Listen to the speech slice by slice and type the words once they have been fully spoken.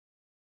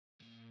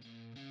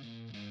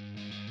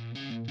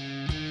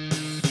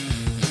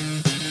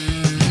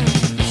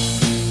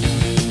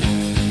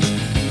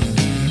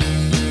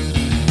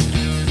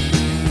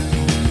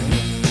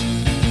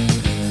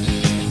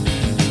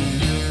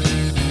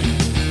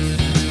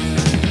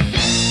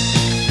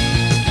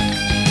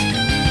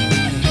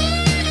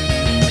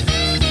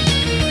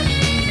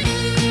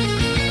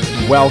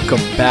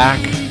Welcome back.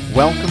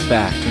 Welcome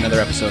back to another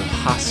episode of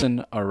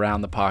Hossin'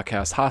 Around the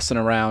podcast. Hossin'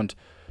 Around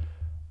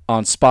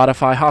on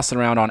Spotify, Hossin'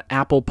 Around on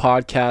Apple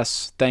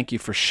Podcasts. Thank you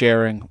for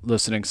sharing,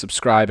 listening,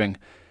 subscribing.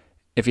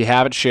 If you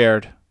haven't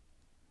shared,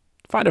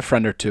 find a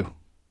friend or two.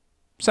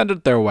 Send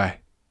it their way.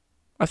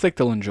 I think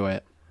they'll enjoy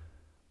it.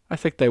 I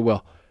think they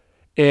will.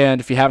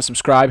 And if you haven't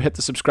subscribed, hit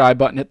the subscribe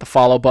button, hit the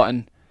follow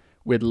button.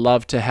 We'd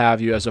love to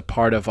have you as a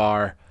part of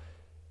our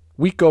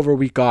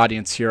week-over-week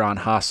audience here on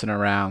Hossin'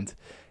 Around.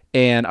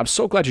 And I'm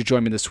so glad you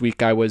joined me this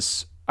week. I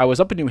was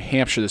up in New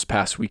Hampshire this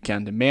past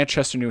weekend, in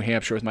Manchester, New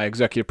Hampshire, with my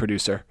executive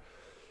producer.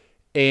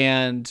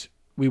 And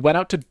we went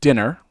out to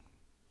dinner,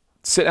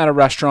 sitting at a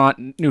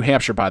restaurant, New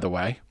Hampshire, by the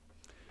way.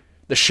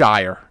 The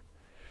Shire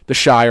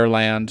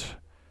land,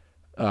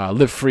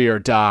 live free or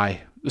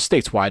die. The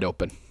state's wide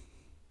open.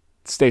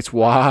 The state's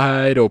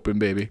wide open,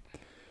 baby.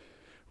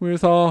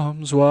 With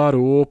arms wide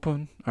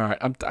open. All right,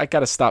 I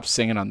got to stop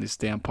singing on this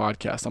damn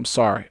podcast. I'm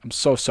sorry. I'm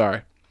so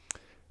sorry.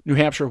 New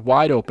Hampshire,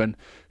 wide open.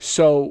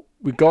 So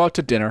we go out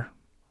to dinner,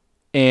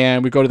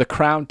 and we go to the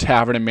Crown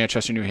Tavern in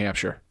Manchester, New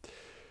Hampshire.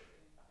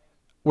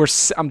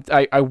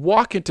 I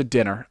walk into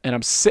dinner, and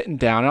I'm sitting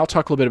down, and I'll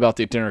talk a little bit about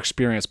the dinner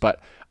experience,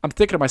 but I'm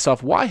thinking to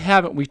myself, why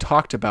haven't we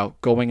talked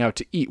about going out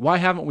to eat? Why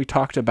haven't we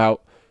talked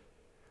about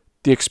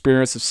the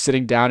experience of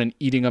sitting down and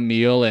eating a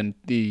meal and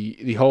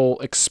the whole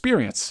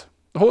experience?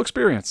 The whole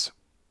experience.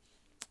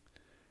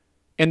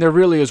 And there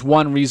really is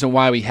one reason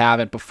why we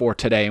haven't before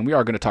today, and we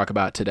are going to talk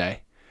about it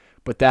today.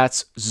 But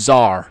that's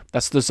Tsar.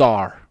 That's the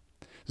Tsar.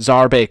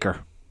 Tsar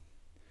Baker.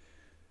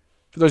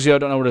 For those of you who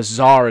don't know what a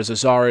Tsar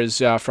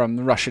is from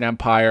the Russian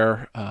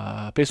Empire,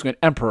 basically an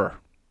emperor.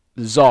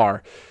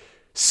 Tsar.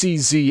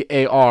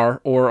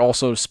 C-Z-A-R, or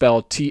also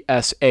spelled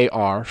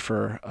T-S-A-R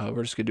for,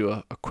 we're just going to do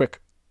a quick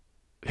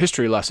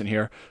history lesson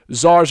here.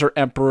 Tsars are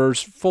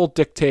emperors, full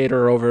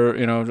dictator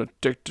over,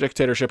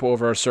 dictatorship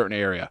over a certain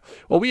area.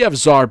 Well, we have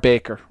Tsar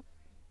Baker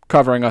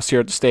covering us here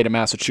at the state of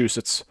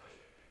Massachusetts.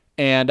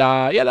 And,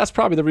 that's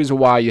probably the reason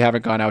why you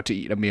haven't gone out to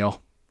eat a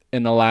meal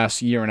in the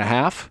last year and a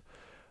half.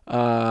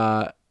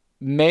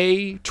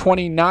 May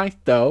 29th,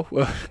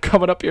 though,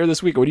 coming up here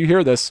this week. When you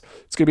hear this,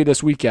 it's going to be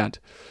this weekend.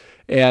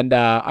 And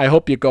I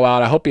hope you go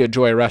out. I hope you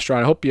enjoy a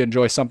restaurant. I hope you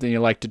enjoy something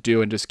you like to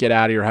do and just get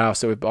out of your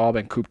house that we've all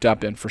been cooped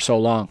up in for so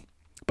long.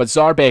 But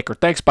Tsar Baker,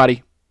 thanks,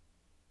 buddy.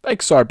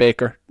 Thanks, Tsar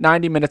Baker.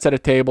 90 minutes at a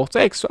table.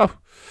 Thanks,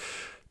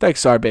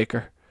 Tsar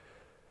Baker.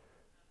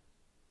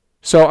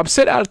 So I'm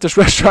sitting out at this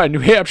restaurant in New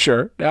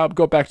Hampshire. Now I'm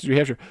going back to New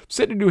Hampshire. I'm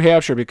sitting in New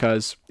Hampshire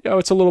because,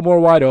 it's a little more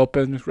wide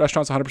open. The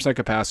restaurant's 100%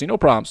 capacity. No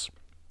problems.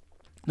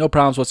 No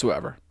problems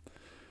whatsoever.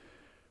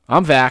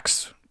 I'm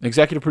vaxxed. The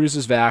executive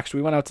producer's vaxxed.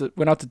 We went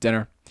out to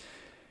dinner.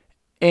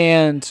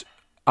 And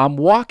I'm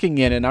walking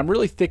in and I'm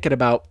really thinking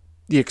about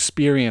the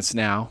experience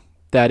now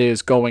that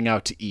is going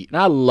out to eat. And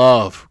I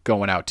love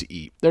going out to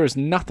eat. There is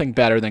nothing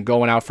better than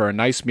going out for a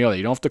nice meal that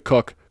you don't have to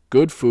cook.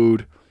 Good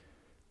food,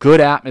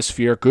 good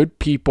atmosphere, good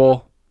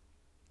people.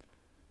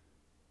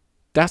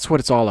 That's what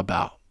it's all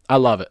about. I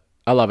love it.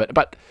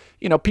 But,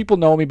 people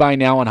know me by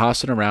now on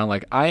Hossin' Around.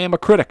 Like, I am a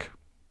critic.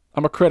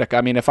 I'm a critic. I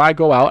mean, if I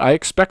go out, I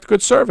expect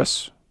good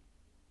service.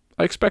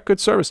 That's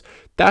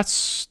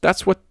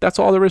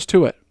all there is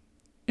to it.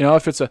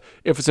 If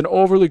it's an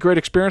overly great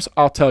experience,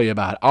 I'll tell you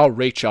about it. I'll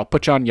rate you. I'll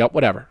put you on Yelp,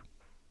 whatever.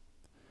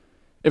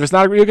 If it's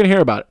not, you're going to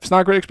hear about it. If it's not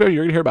a great experience,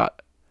 you're going to hear about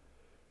it.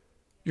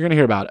 You're going to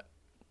hear about it.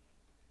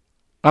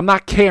 I'm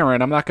not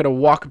Karen. I'm not going to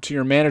walk up to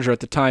your manager at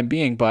the time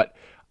being, but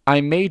I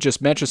may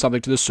just mention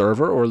something to the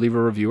server or leave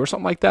a review or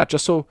something like that,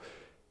 just so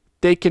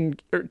they can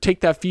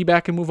take that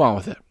feedback and move on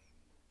with it.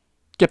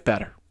 Get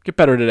better. Get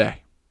better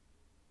today.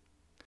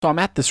 So I'm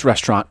at this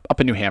restaurant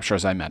up in New Hampshire,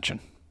 as I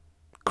mentioned,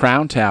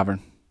 Crown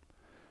Tavern.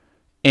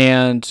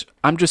 And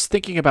I'm just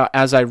thinking about,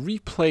 as I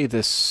replay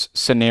this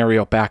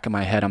scenario back in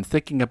my head, I'm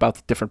thinking about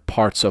the different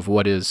parts of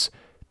what is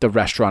the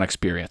restaurant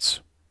experience.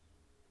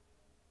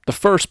 The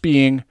first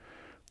being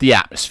the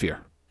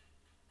atmosphere.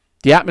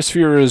 The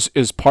atmosphere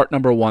is part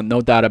number one,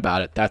 no doubt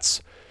about it.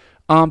 That's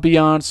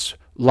ambiance,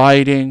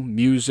 lighting,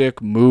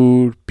 music,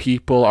 mood,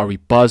 people. Are we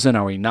buzzing?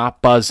 Are we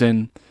not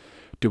buzzing?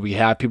 Do we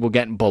have people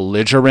getting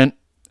belligerent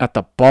at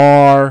the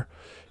bar?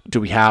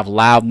 Do we have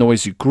loud,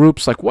 noisy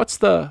groups? Like, what's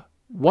the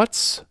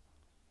atmosphere?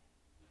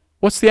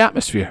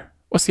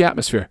 What's the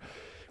atmosphere?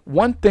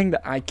 One thing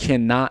that I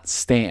cannot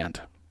stand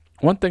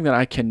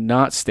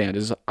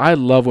is I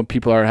love when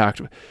people are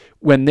active.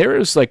 When there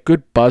is like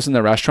good buzz in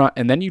the restaurant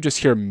and then you just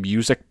hear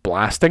music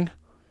blasting,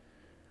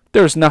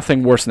 there's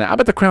nothing worse than that. I'm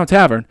at the Crown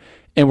Tavern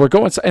and we're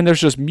going and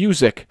there's just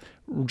music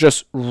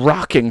just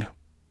rocking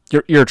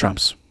your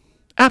eardrums.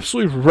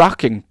 Absolutely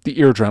rocking the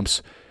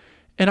eardrums.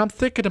 And I'm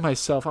thinking to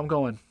myself, I'm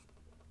going,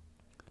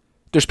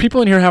 there's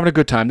people in here having a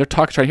good time. They're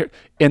talking, trying to hear.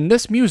 And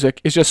this music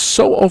is just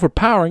so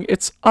overpowering,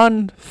 it's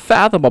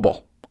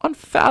unfathomable.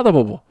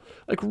 Unfathomable.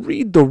 Like,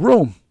 read the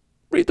room.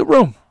 Read the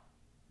room.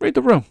 Read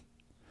the room.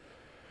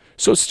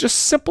 So it's just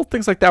simple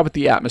things like that with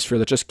the atmosphere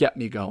that just get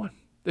me going.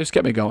 They just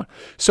get me going.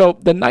 So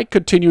the night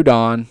continued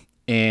on,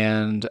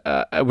 And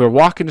we're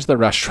walking into the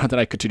restaurant, and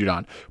I continued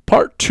on.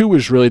 Part 2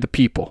 is really the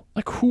people.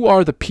 Like, who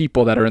are the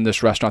people that are in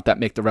this restaurant that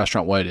make the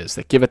restaurant what it is,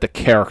 that give it the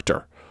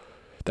character?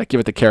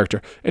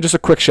 And just a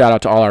quick shout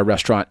out to all our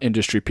restaurant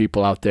industry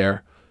people out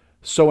there.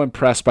 So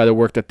impressed by the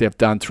work that they've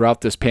done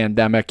throughout this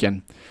pandemic,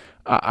 and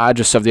I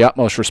just have the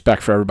utmost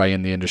respect for everybody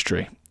in the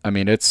industry. I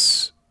mean,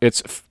 it's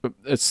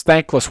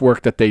thankless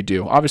work that they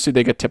do. Obviously,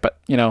 they get tip.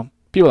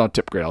 People don't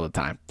tip great all the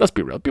time. Let's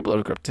be real.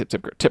 People don't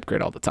tip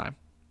great all the time.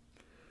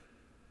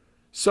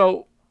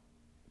 So,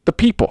 the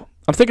people.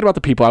 I'm thinking about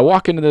the people. I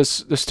walk into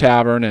this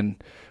tavern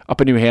and up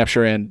in New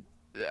Hampshire, and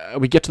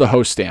we get to the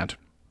host stand.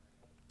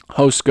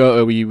 Host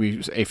we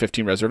use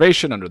A15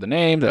 reservation under the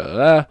name,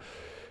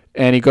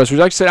 and he goes, "Would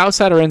you like to sit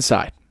outside or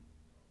inside?"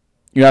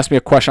 You ask me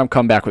a question, I'm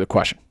coming back with a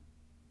question.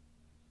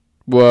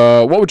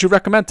 What would you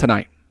recommend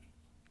tonight?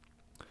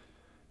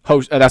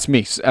 Host, that's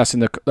me asking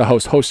the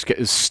host. Host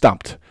is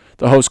stumped.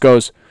 The host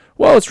goes,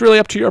 "Well, it's really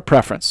up to your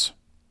preference."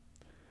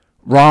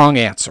 Wrong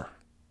answer.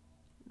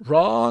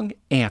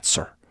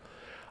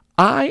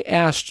 I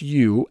asked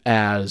you,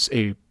 as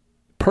a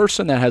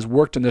person that has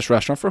worked in this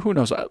restaurant for who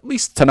knows, at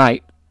least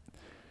tonight,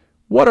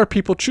 what are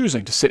people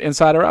choosing, to sit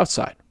inside or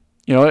outside?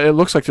 It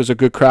looks like there's a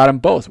good crowd in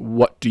both.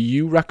 What do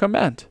you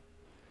recommend?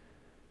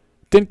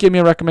 Didn't give me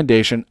a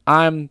recommendation.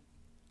 I didn't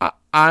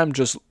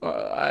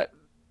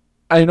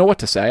know what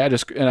to say. I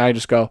just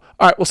go,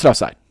 all right, we'll sit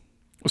outside.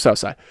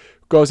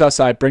 Goes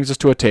outside, brings us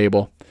to a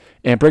table.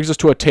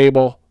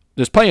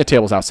 There's plenty of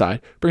tables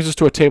outside. Brings us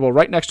to a table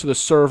right next to the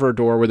server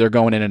door where they're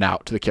going in and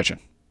out to the kitchen.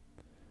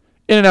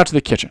 And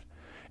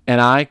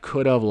I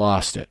could have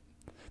lost it.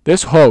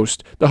 This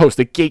host,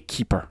 the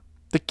gatekeeper,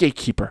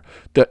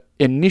 the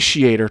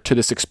initiator to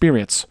this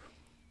experience,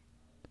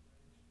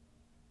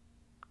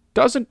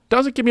 doesn't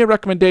give me a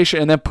recommendation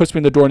and then puts me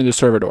in the door into the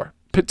server door.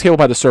 Table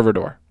by the server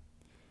door.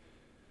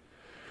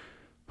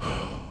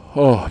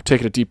 Oh, I'm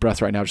taking a deep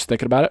breath right now just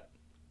thinking about it.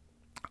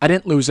 I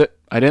didn't lose it.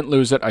 I'm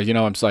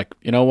just like,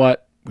 you know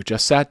what? We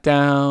just sat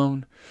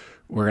down.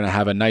 We're going to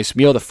have a nice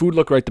meal. The food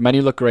looked great. The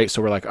menu looked great.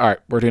 So we're like, all right,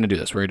 we're going to do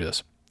this.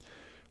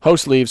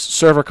 Host leaves.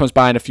 Server comes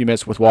by in a few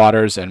minutes with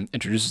waters and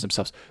introduces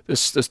themselves. The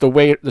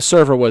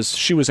server was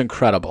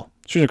incredible.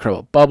 She was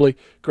incredible. Bubbly.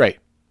 Great.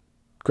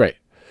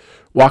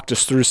 Walked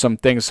us through some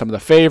things, some of the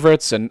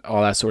favorites and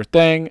all that sort of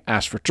thing.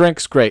 Asked for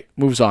drinks. Great.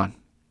 Moves on.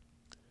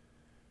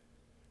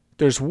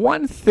 There's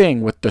one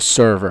thing with the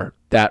server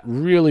that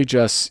really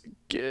just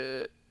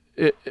you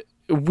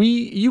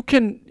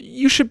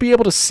should be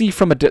able to see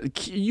from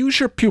use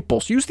your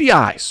pupils, use the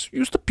eyes,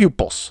 use the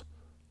pupils,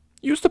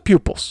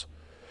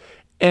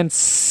 and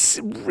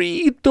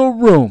read the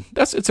room.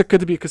 It's a good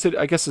to be considered.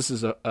 I guess this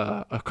is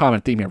a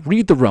common theme here.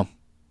 Read the room.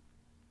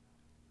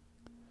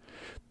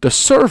 The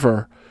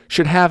server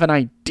should have an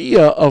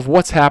idea of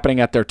what's happening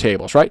at their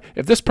tables, right?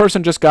 If this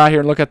person just got here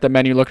and looked at the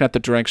menu, looking at the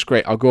drinks,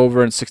 great. I'll go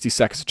over in 60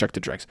 seconds to check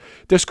the drinks.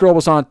 This girl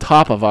was on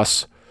top of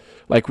us.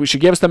 Like, she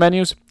gave us the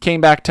menus,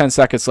 came back 10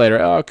 seconds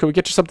later. Oh, can we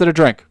get you something to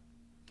drink?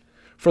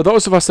 For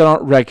those of us that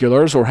aren't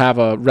regulars or have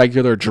a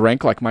regular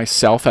drink like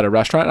myself at a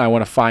restaurant, and I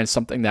want to find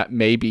something that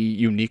may be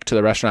unique to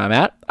the restaurant I'm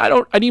at,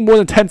 I need more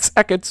than 10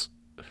 seconds.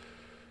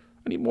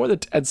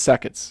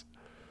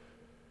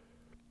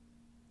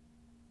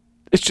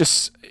 It's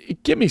just,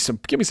 give me some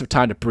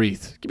time to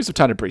breathe.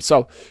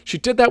 So she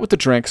did that with the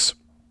drinks.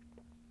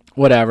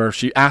 Whatever.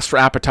 She asked for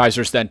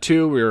appetizers then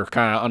too. We were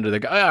kind of under the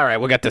gun. All right,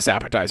 we'll get this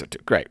appetizer too.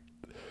 Great.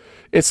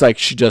 It's like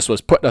she just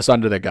was putting us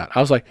under the gun.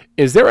 I was like,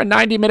 is there a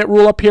 90-minute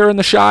rule up here in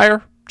the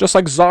Shire? Just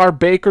like Czar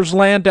Baker's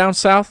land down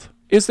south?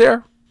 Is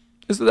there?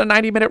 Is there a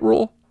 90-minute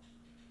rule?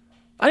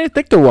 I didn't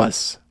think there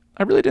was.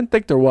 I really didn't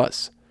think there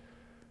was.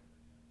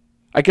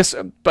 I guess,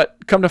 but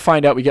come to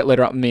find out, we get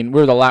later on. I mean,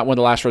 we were one of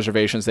the last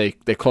reservations. They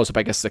closed up,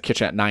 I guess, the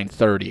kitchen at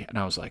 9:30, and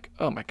I was like,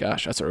 oh my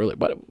gosh, that's early.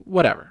 But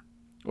whatever.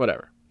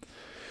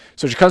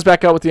 So she comes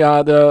back out with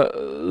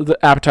the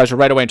appetizer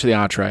right away into the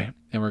entree,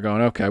 and we're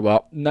going, okay.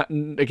 Well,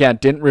 again,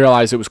 didn't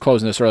realize it was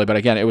closing this early, but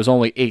again, it was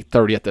only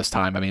 8:30 at this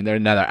time. I mean, they're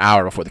another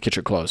hour before the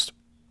kitchen closed.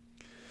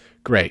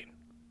 Great.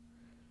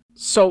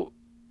 So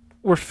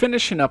we're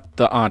finishing up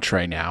the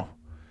entree now,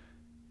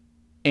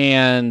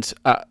 and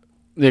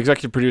my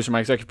executive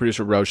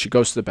producer, Rose, she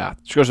goes to the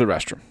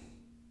restroom.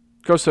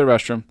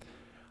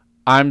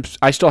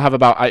 I still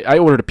have I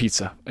ordered a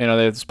pizza.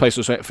 This place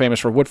was famous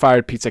for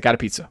wood-fired pizza. Got a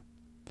pizza.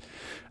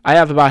 I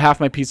have about half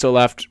my pizza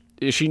left.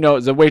 She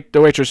knows, the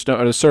waitress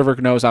or the server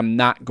knows I'm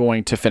not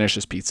going to finish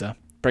this pizza.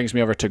 Brings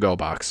me over to go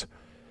box.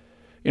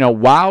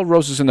 While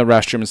Rose is in the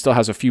restroom and still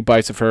has a few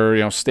bites of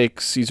her,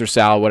 steak, Caesar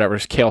salad, whatever,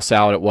 kale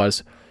salad it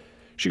was,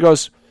 she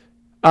goes,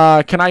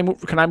 can I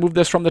move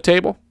this from the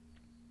table?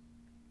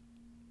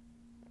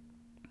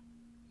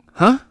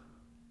 Huh?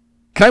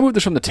 Can I move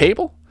this from the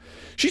table?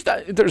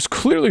 There's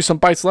clearly some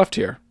bites left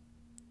here.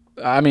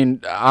 I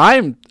mean,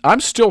 I'm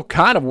still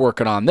kind of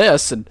working on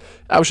this, and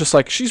I was just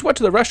like, she's went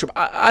to the restroom.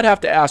 You'd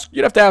have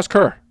to ask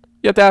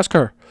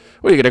her.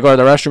 What, are you going to go to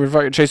the restroom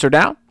before you chase her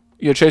down?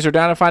 You going to chase her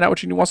down and find out what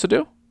she wants to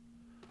do?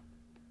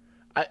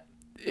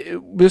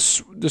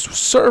 This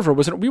server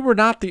we were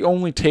not the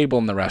only table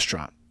in the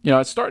restaurant.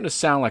 It's starting to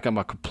sound like I'm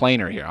a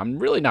complainer here. I'm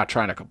really not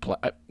trying to complain.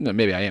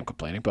 Maybe I am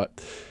complaining,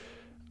 but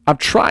I'm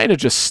trying to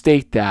just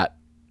state that,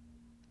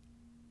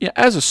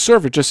 as a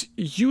server, just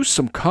use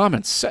some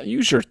common sense.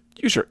 Use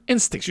your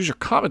instincts. Use your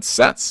common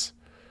sense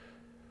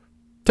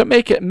to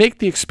make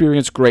the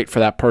experience great for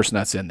that person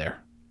that's in there.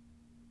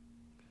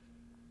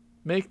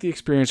 Make the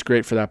experience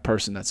great for that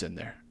person that's in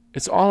there.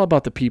 It's all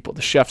about the people.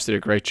 The chefs did a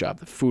great job.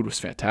 The food was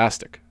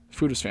fantastic.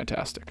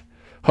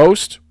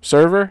 Host,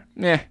 server,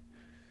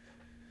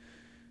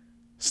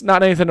 it's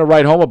not anything to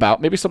write home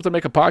about. Maybe something to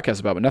make a podcast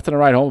about, but nothing to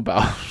write home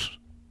about.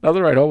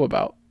 Nothing to write home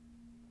about.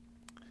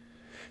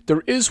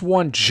 There is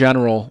one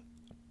general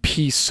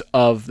piece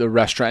of the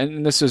restaurant,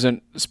 and this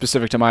isn't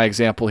specific to my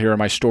example here or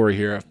my story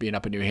here of being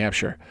up in New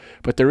Hampshire,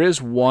 but there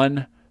is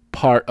one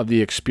part of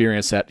the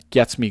experience that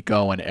gets me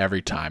going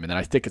every time. And then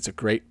I think it's a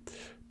great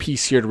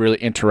piece here to really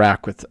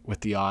interact with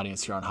the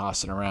audience here on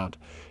Hossing Around.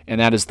 And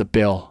that is the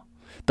bill.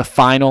 The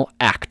final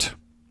act.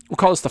 We'll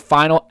call this the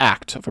final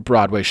act of a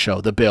Broadway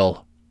show. The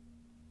bill.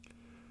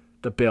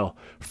 The bill.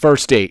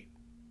 First date.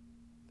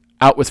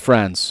 Out with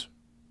friends.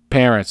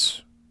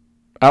 Parents.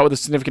 Out with a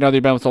significant other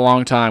you've been with a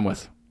long time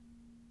with.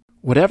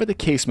 Whatever the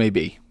case may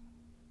be,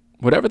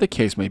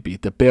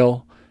 the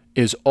bill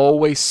is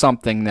always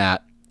something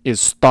that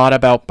is thought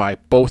about by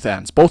both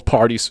ends. Both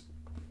parties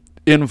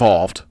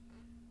involved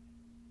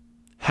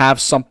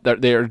have something.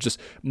 They're just,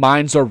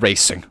 minds are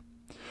racing.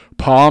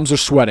 Palms are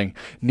sweating.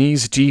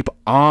 Knees deep.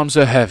 Arms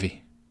are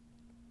heavy.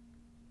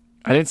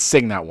 I didn't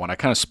sing that one. I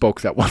kind of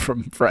spoke that one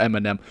for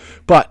Eminem.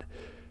 But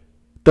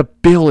the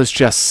bill is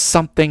just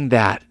something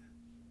that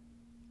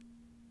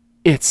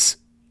it's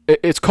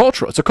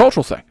cultural. It's a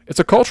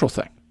cultural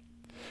thing.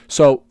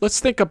 So let's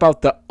think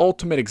about the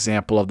ultimate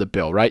example of the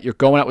bill, right? You're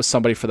going out with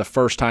somebody for the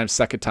first time,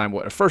 second time,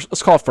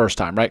 let's call it first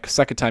time, right? 'Cause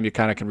second time you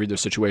kind of can read their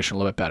situation a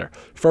little bit better.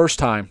 First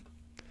time,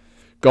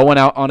 going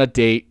out on a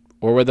date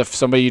or with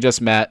somebody you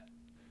just met,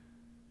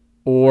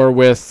 or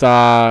with,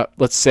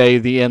 let's say,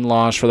 the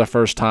in-laws for the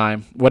first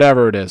time,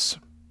 whatever it is.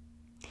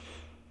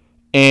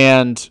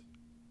 And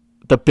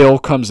the bill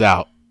comes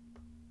out.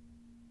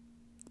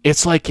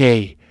 It's like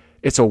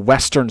it's a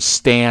Western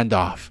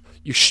standoff.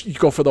 You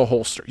go for the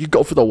holster. You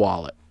go for the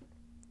wallet.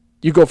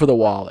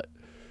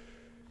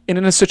 And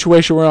in a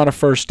situation where we're on a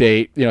first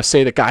date,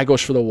 say the guy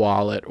goes for the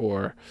wallet,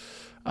 or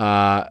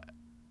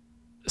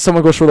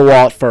someone goes for the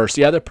wallet first.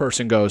 The other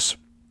person goes,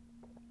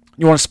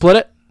 "You want to split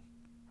it?"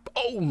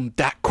 Oh,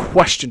 that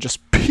question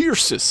just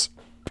pierces.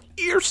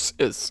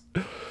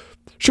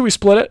 Should we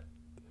split it?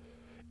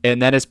 And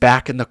then it's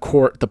back in the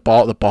court. The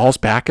ball's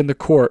back in the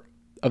court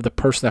of the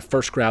person that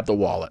first grabbed the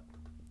wallet.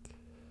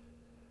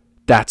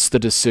 That's the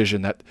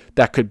decision.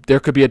 There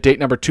could be a date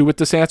number 2 with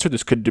this answer. There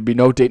could be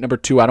no date number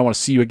 2. I don't want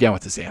to see you again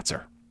with this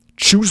answer.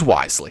 Choose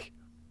wisely.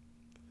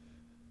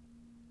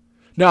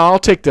 No, I'll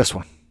take this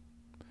one.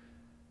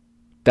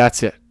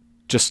 That's it.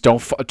 Just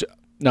don't.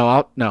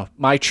 No,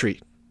 my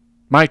treat.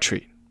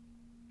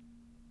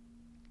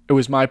 It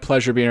was my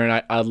pleasure being here,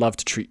 and I'd love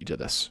to treat you to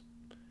this.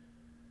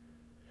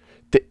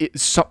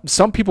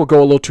 Some people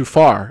go a little too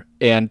far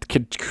and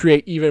can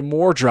create even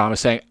more drama,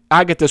 saying,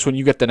 "I get this one,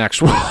 you get the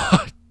next one."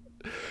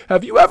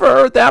 Have you ever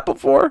heard that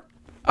before?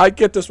 I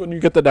get this one, you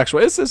get the next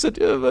one. It's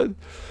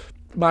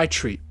my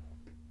treat.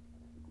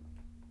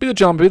 Be the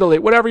gentleman, be the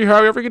lady, however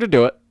you're going to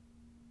do it.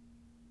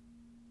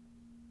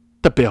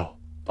 The bill.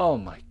 Oh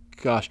my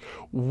gosh.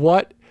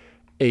 What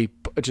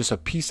just a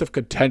piece of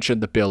contention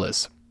the bill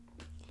is.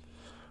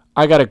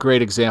 I got a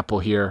great example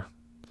here.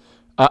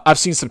 I've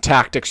seen some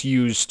tactics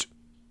used.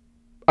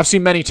 I've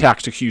seen many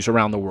tactics used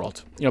around the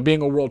world.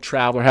 Being a world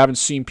traveler, haven't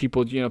seen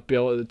people,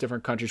 bill at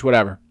different countries,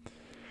 whatever.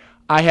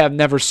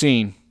 I've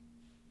seen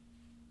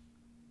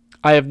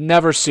a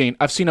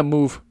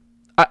move.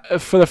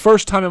 For the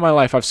first time in my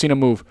life, I've seen a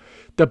move.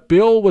 The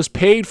bill was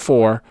paid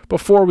for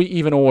before we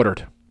even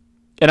ordered.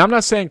 And I'm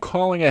not saying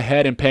calling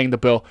ahead and paying the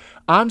bill.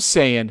 I'm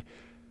saying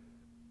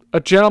a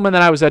gentleman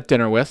that I was at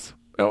dinner with,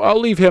 I'll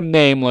leave him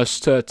nameless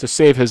to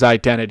save his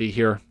identity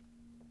here,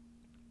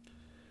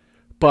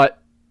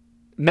 but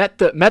met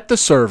the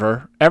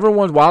server.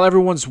 While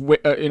everyone's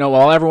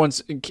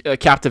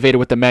captivated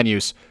with the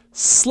menus,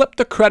 slipped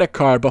the credit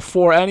card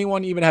before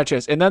anyone even had a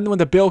chance. And then when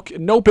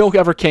no bill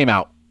ever came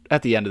out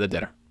at the end of the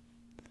dinner.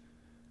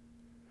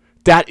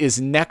 That is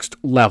next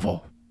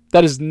level.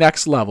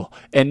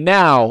 And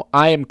now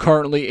I am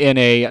currently in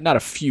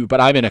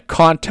I'm in a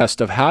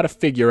contest of how to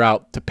figure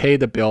out to pay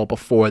the bill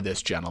before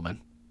this gentleman,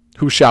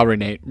 who shall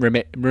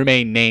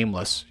remain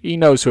nameless. He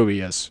knows who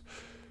he is.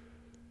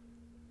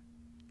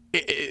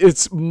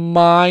 It's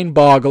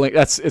mind-boggling.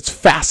 It's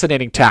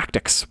fascinating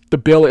tactics. The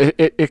bill,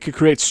 it could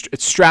create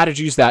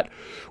strategies that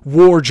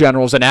war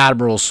generals and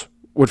admirals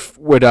would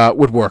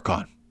work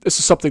on. This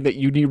is something that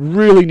you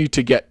really need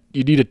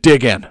to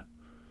dig in.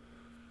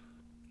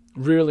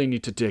 Really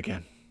need to dig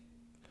in.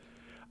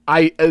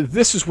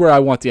 This is where I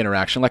want the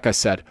interaction. Like I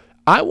said,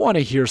 I want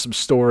to hear some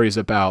stories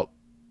about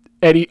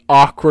any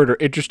awkward or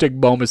interesting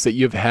moments that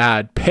you've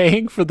had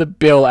paying for the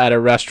bill at a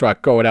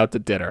restaurant, going out to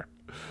dinner.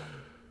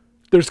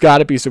 There's got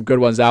to be some good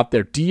ones out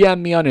there.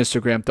 DM me on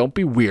Instagram. Don't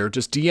be weird.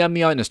 Just DM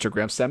me on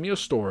Instagram. Send me a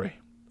story.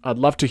 I'd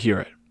love to hear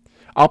it.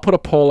 I'll put a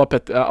poll up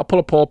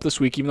this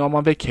week, even though I'm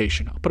on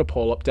vacation. I'll put a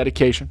poll up.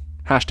 Dedication.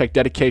 Hashtag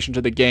dedication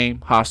to the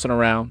game. Hossing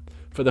around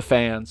for the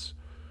fans.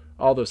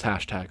 All those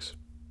hashtags.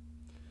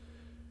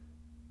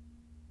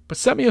 But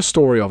send me a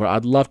story over.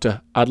 I'd love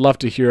to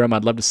hear them.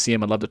 I'd love to see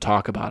them. I'd love to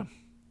talk about them.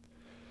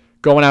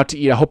 Going out to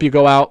eat. I hope you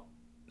go out.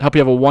 I hope you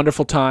have a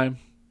wonderful time.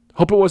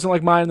 Hope it wasn't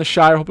like mine in the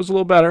Shire. Hope it was a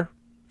little better.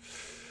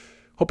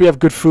 Hope you have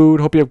good food.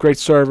 Hope you have great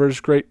servers.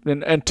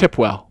 And tip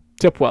well.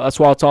 Tip well. That's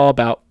what it's all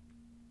about.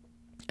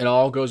 It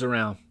all goes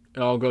around.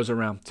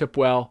 Tip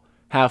well.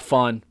 Have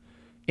fun.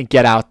 And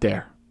get out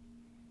there.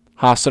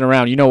 Hossing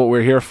around. You know what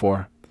we're here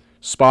for.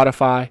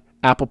 Spotify,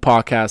 Apple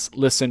Podcasts.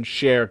 Listen,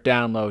 share,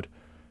 download.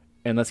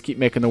 And let's keep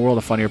making the world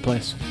a funnier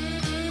place.